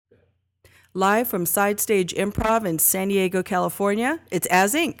Live from Side Stage Improv in San Diego, California, it's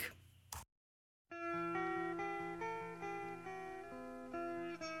As Inc.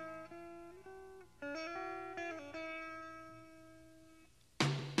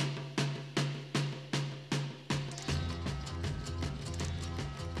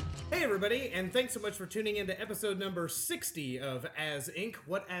 Hey everybody, and thanks so much for tuning in to episode number 60 of As Inc.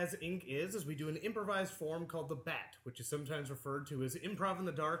 What As Inc. is we do an improvised form called the Bat, which is sometimes referred to as Improv in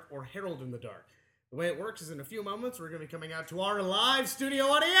the Dark or Herald in the Dark. The way it works is in a few moments we're going to be coming out to our live studio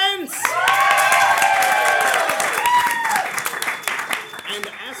audience! And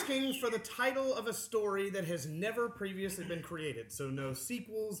asking for the title of a story that has never previously been created. So no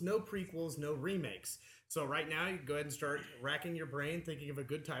sequels, no prequels, no remakes. So right now, you can go ahead and start racking your brain, thinking of a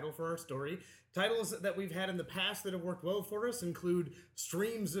good title for our story. Titles that we've had in the past that have worked well for us include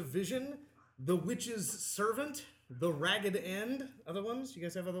Streams of Vision, The Witch's Servant, The Ragged End. Other ones? You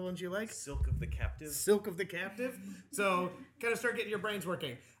guys have other ones you like? Silk of the Captive. Silk of the Captive. So, kind of start getting your brains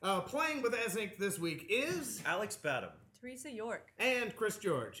working. Playing with As Inc. this week is... Alex Badham. Teresa York. And Chris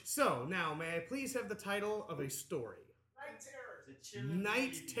George. So, now, may I please have the title of a story?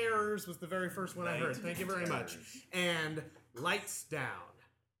 Night Terrors was the very first one I heard. Thank you very much. And Lights Down.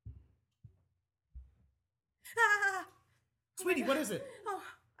 Ah! Sweetie, what is it? Oh,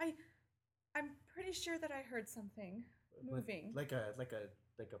 I'm pretty sure that I heard something moving. Like a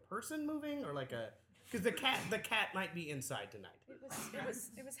person moving, or like a? Because the cat might be inside tonight. It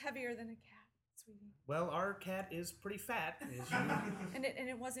was heavier than a cat, sweetie. Well, our cat is pretty fat. As you, And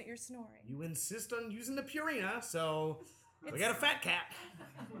it wasn't your snoring. you insist on using the Purina, so we got a fat cat.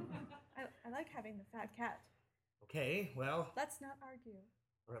 I like having the fat cat. Okay, well. Let's not argue.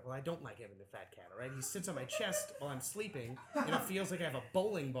 All right, well, I don't like having the fat cat, all right? He sits on my chest while I'm sleeping, and it feels like I have a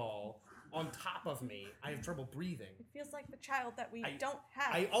bowling ball on top of me. I have trouble breathing. It feels like the child that we don't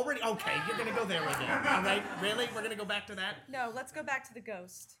have. Okay, you're gonna go there again, all right? Really? We're gonna go back to that? No, let's go back to the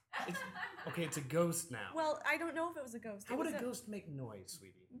ghost. It's a ghost now. Well, I don't know if it was a ghost. How would a ghost make noise,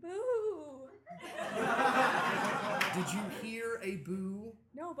 sweetie? Boo! Did you hear a boo?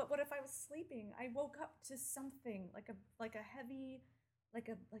 No, but what if I was sleeping? I woke up to something like a heavy, like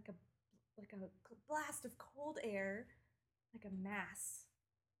a blast of cold air, like a mass.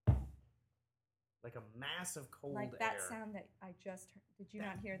 Like a mass of cold air. Like that sound that I just heard. Did you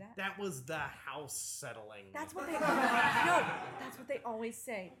not hear that? That was the house settling. That's what they that's what they always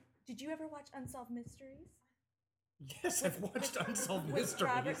say. Did you ever watch Unsolved Mysteries? Yes, I've watched Unsolved With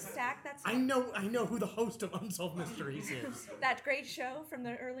Mysteries. Robert Stack. That's I know who the host of Unsolved Mysteries is. that great show from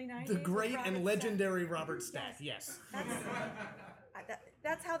the early 90s. The great with and Robert legendary Robert Stack. Yes.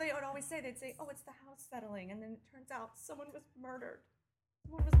 That's how they would always say. They'd say, "Oh, it's the house settling," and then it turns out someone was murdered.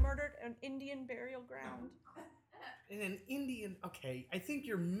 Someone was murdered on Indian burial ground. In an Indian... Okay, I think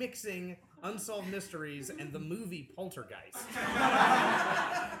you're mixing Unsolved Mysteries and the movie Poltergeist.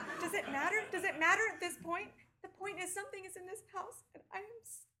 Does it matter? Does it matter at this point? The point is something is in this house, and I am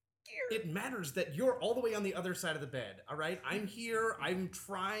scared. It matters that you're all the way on the other side of the bed, all right? I'm here. I'm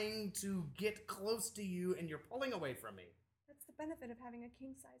trying to get close to you, and you're pulling away from me. That's the benefit of having a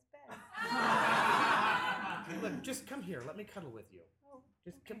king-size bed. Look, just come here. Let me cuddle with you. Oh,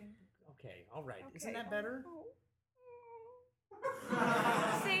 Just okay. come... Okay, all right. Okay. Isn't that better? Oh.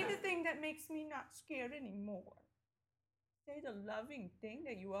 Say the thing that makes me not scared anymore. Say the loving thing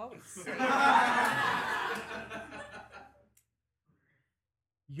that you always say.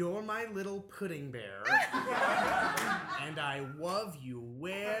 You're my little pudding bear, and I love you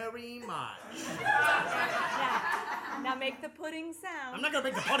very much. Now make the pudding sound. I'm not gonna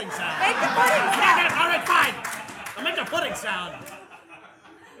make the pudding sound. Make the pudding sound. All right, fine. I'll make the pudding sound.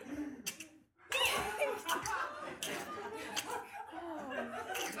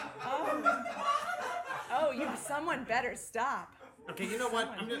 Someone better stop. Okay, you know what?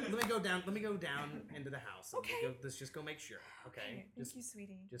 Let me go down into the house. Okay. Let's just go make sure. Okay. Thank you,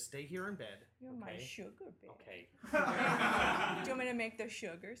 sweetie. Just stay here in bed. You're my okay? sugar baby. Okay. Do you want me to make the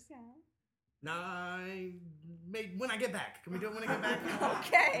sugar sound? When I get back. Can we do it when I get back?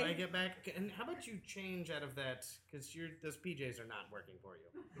 Okay. When I get back. Okay, and how about you change out of that, because those PJs are not working for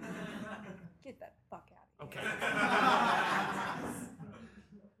you. Get that fuck out of here. Okay.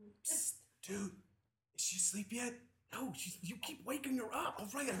 Psst, dude. Is she asleep yet? No, you keep waking her up. All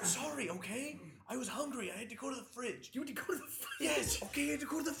right, I'm sorry, okay? I was hungry. I had to go to the fridge. You had to go to the fridge? Yes, okay, I had to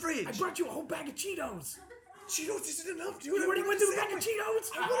go to the fridge. I brought you a whole bag of Cheetos. Cheetos isn't enough, dude. You already went through a bag of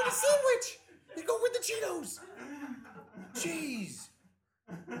Cheetos? I wanted a sandwich. You go with the Cheetos. Jeez.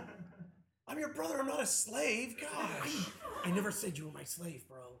 I'm your brother. I'm not a slave. Gosh. I never said you were my slave,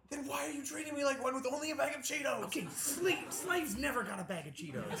 bro. Then why are you treating me like one with only a bag of Cheetos? Okay, slaves never got a bag of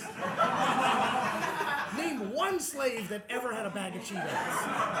Cheetos. Name one slave that ever had a bag of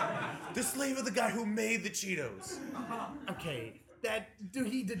Cheetos. The slave of the guy who made the Cheetos. Okay,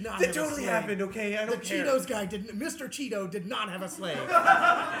 he did not That have a totally slave. happened, okay? I don't The care. Cheetos guy didn't. Mr. Cheeto did not have a slave.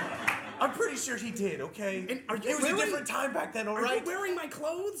 I'm pretty sure he did, okay? And are you it was wearing- a different time back then, Are alright? you wearing my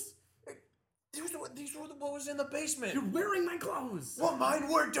clothes? These were what was in the basement. You're wearing my clothes. Well, mine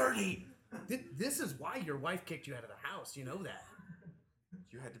were dirty. This is why your wife kicked you out of the house. You know that.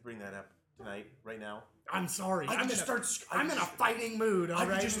 You had to bring that up tonight, right now. I'm sorry. I I'm could just in a- start. I'm in a fighting mood. All I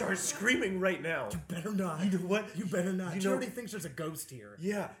right. could just start screaming right now. You better not. You know what? You better not. You She know- already thinks there's a ghost here.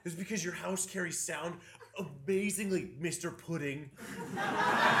 Yeah, it's because your house carries sound amazingly, Mr. Pudding.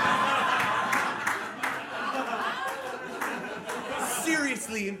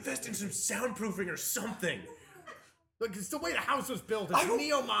 Seriously, invest in some soundproofing or something. Look, it's the way the house was built. It's I don't-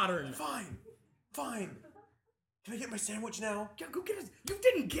 neo-modern. Fine. Can I get my sandwich now? Yeah, go get it. You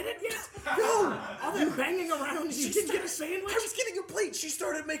didn't get it yet? No. All that banging around. You didn't get a sandwich? I was getting a plate. She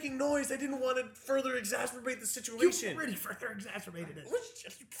started making noise. I didn't want to further exacerbate the You situation. already further exacerbated it.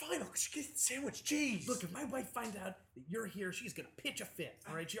 Fine, I'll just get the sandwich. Jeez. Look, if my wife finds out that you're here, she's gonna pitch a fit.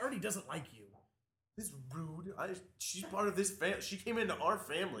 All right? She already doesn't like you. this is rude. She's part of this family. She came into our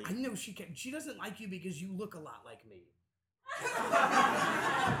family. I know she can. She doesn't like you because you look a lot like me.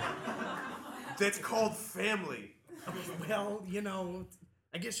 That's called family. Well, you know,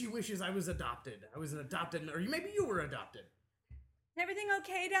 I guess she wishes I was adopted. I was an adopted, or maybe you were adopted. Everything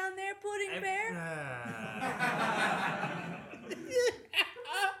okay down there, Pudding Bear? You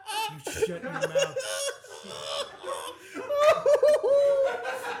shut your mouth.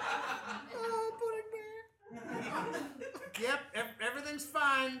 Yep, everything's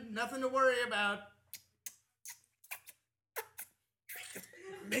fine. Nothing to worry about.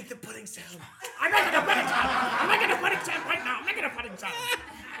 Make the pudding sound. I'm making a pudding sound. I'm making a pudding sound right now. I'm making a pudding sound.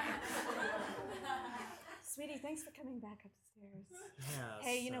 Sweetie, thanks for coming back upstairs. Yeah,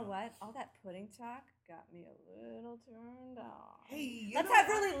 Hey, you know so- what? All that pudding talk got me a little turned on. Hey, you Let's know have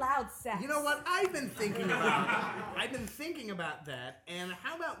what? really loud sex. You know what? I've been thinking about that, and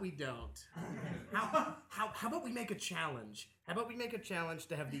how about we don't? How about we make a challenge? How about we make a challenge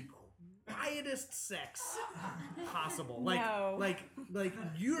to have the quietest sex possible? No. Like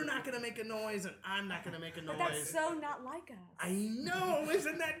you're not gonna make a noise, and I'm not gonna make a noise. But that's so not like us. I know,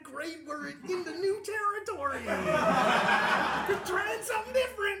 isn't that great? We're in the new territory. We're trying something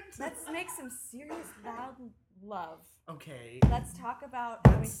different. Let's make some serious loud love. Okay. Let's talk about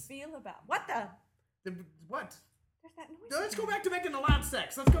how we feel about what the. What? There's that noise. No, let's go again. back to making the loud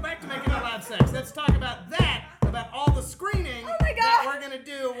sex. Let's go back to making the loud sex. Let's talk about that, about all the screaming Oh my that God. we're gonna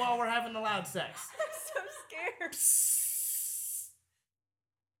do while we're having the loud sex. I'm so scared.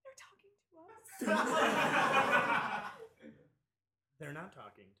 They're talking to us. They're not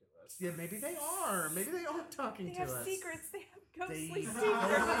talking to us. Yeah, maybe they are. Maybe they aren't talking They to have us. secrets. They have They ghostly totally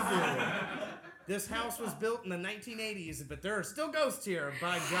secrets. do. This house was built in the 1980s, but there are still ghosts here,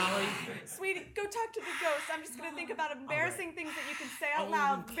 by golly. Sweetie, go talk to the ghost. I'm just gonna think about embarrassing things that you can say out Oh,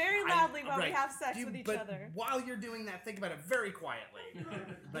 loud very loudly while we right. have sex You- with each but other. while you're doing that, think about it very quietly.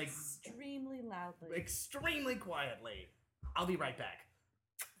 Like, Extremely loudly. extremely quietly. I'll be right back.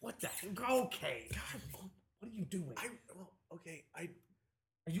 What the heck? Okay. God, what are you doing?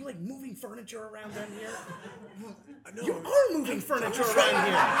 Are you like moving furniture around down here? No, You are moving furniture around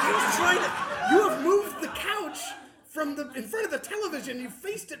here. I was trying to. You have moved the couch from in front of the television. You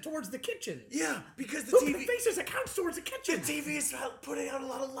faced it towards the kitchen. Yeah, because the Look, TV. it faces a couch towards the The kitchen. TV is putting out a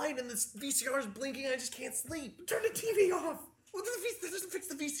lot of light, and the VCR is blinking. I just can't sleep. Turn the TV off. Well, that doesn't fix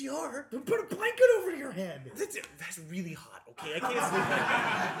the VCR. Put a blanket over your head. That's really hot. Okay, I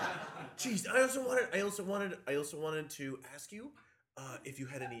can't sleep. Jeez, I also wanted to ask you if you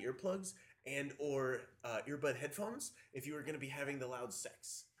had any earplugs and or earbud headphones if you were going to be having the loud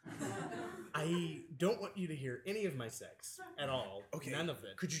sex. I don't want you to hear any of my sex at all. Okay, None of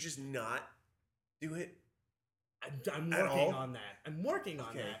it. Could you just not do it? I'm At working all? on that. I'm working on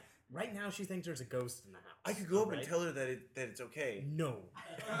Okay. that. Right now, she thinks there's a ghost in the house. I could go up and alright? tell her that it's okay. No.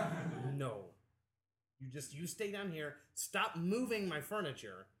 No. You stay down here. Stop moving my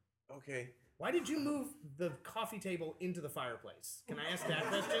furniture. Okay. Why did you move the coffee table into the fireplace? Can I ask that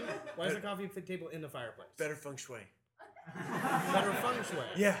question? Why is the coffee table in the fireplace? Better feng shui. Better feng shui.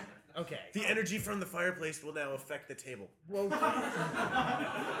 Yeah. Okay. The energy from the fireplace will now affect the table. Well,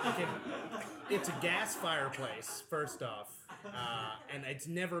 okay. It's a gas fireplace, first off, and it's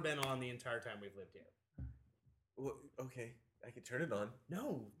never been on the entire time we've lived here. Well, okay, I can turn it on.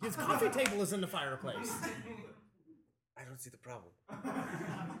 No, his coffee table is in the fireplace. I don't see the problem.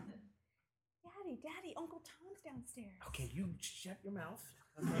 Daddy, Uncle Tom's downstairs. Okay, you shut your mouth.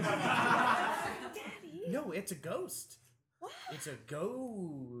 Daddy. No, it's a ghost. What? It's a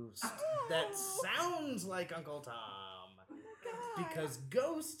ghost that sounds like Uncle Tom. Oh my God. Because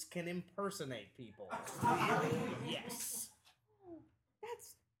ghosts can impersonate people. Yes. Oh,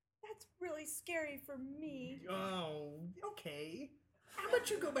 that's really scary for me. Oh, okay. How about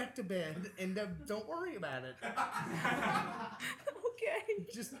you go back to bed and don't worry about it? Okay.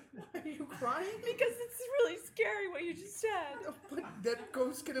 Just, are you crying? Because it's really scary what you just said. But that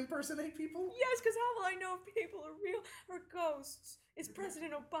ghosts can impersonate people? Yes, because how will I know if people are real or ghosts? Is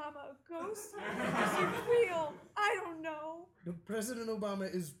President Obama a ghost? Is he real? I don't know. No, President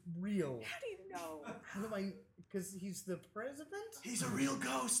Obama is real. How do you know? How do I? Because he's the president? He's a real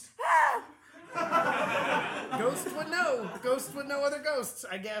ghost. Ghosts would know. Ghosts would know other ghosts,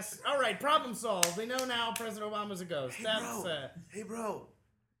 I guess. All right, problem solved. We know now President Obama's a ghost. Hey, bro.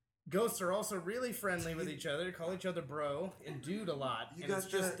 Ghosts are also really friendly with each other, call each other bro, and dude a lot. You and got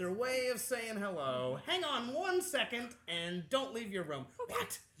it's just that- their way of saying hello. Hang on 1 second and don't leave your room.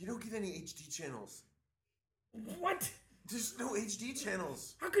 What? You don't get any HD channels. What? There's no HD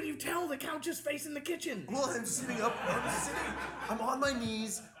channels. How could you tell the couch is facing the kitchen? Well, I'm sitting up. I'm on my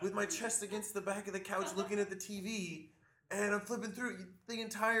knees with my chest against the back of the couch, looking at the TV, and I'm flipping through. The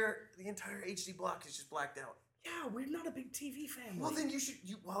entire HD block is just blacked out. Yeah, we're not a big TV family. Well, then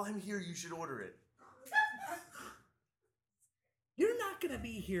while I'm here, you should order it. You're not gonna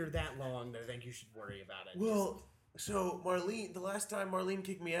be here that long to think you should worry about it. Well, so Marlene, the last time Marlene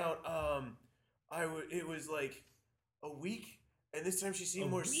kicked me out, it was like a week, and this time she seemed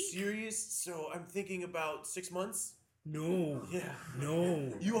more serious. So I'm thinking about 6 months. No. Yeah.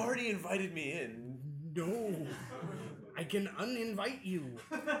 No. You already invited me in. No. I can uninvite you.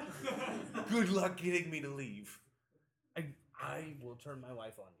 Good luck getting me to leave. I will turn my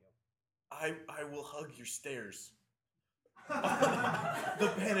wife on you. I will hug your stairs.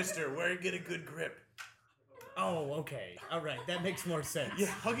 The banister where I get a good grip. Oh, okay. All right, that makes more sense. Yeah,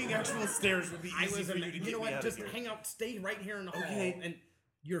 hugging actual stairs would be easy for you to get you know me what? out Just of here. hang out, stay right here in the hall. Okay. And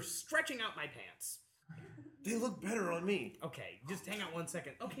you're stretching out my pants. They look better on me. Okay, just hang out 1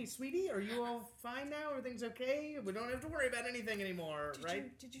 second. Okay, sweetie, are you all fine now? Everything's okay? We don't have to worry about anything anymore,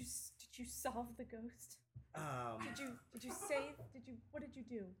 right? Did you solve the ghost? What did you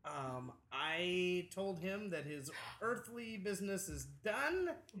do? I told him that his earthly business is done,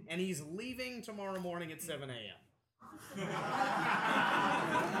 and he's leaving tomorrow morning at 7 a.m.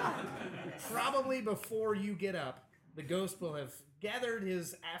 Probably before you get up, the ghost will have gathered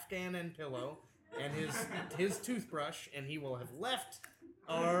his Afghan and pillow and his toothbrush, and he will have left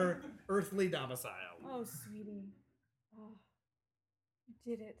our earthly domicile. Oh, sweetie. Oh, you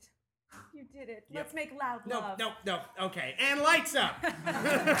did it. You did it. Yep. Let's make loud love. No. Okay, and lights up.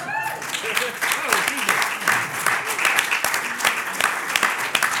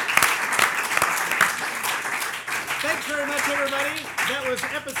 Thanks very much, everybody. That was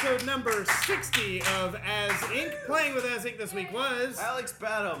episode number 60 of As Inc. Playing with As Inc. this week was Alex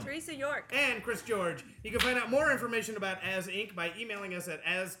Badham. Teresa York. and Chris George. You can find out more information about As Inc. by emailing us at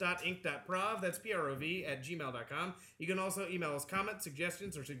as.inc.prov, that's prov, @gmail.com. You can also email us comments,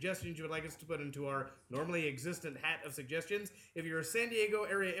 suggestions, or suggestions you would like us to put into our normally existent hat of suggestions. If you're a San Diego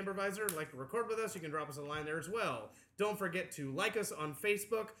area improviser and like to record with us, you can drop us a line there as well. Don't forget to like us on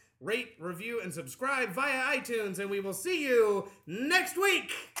Facebook, rate, review, and subscribe via iTunes, and we will see you next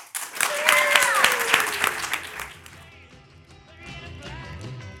week!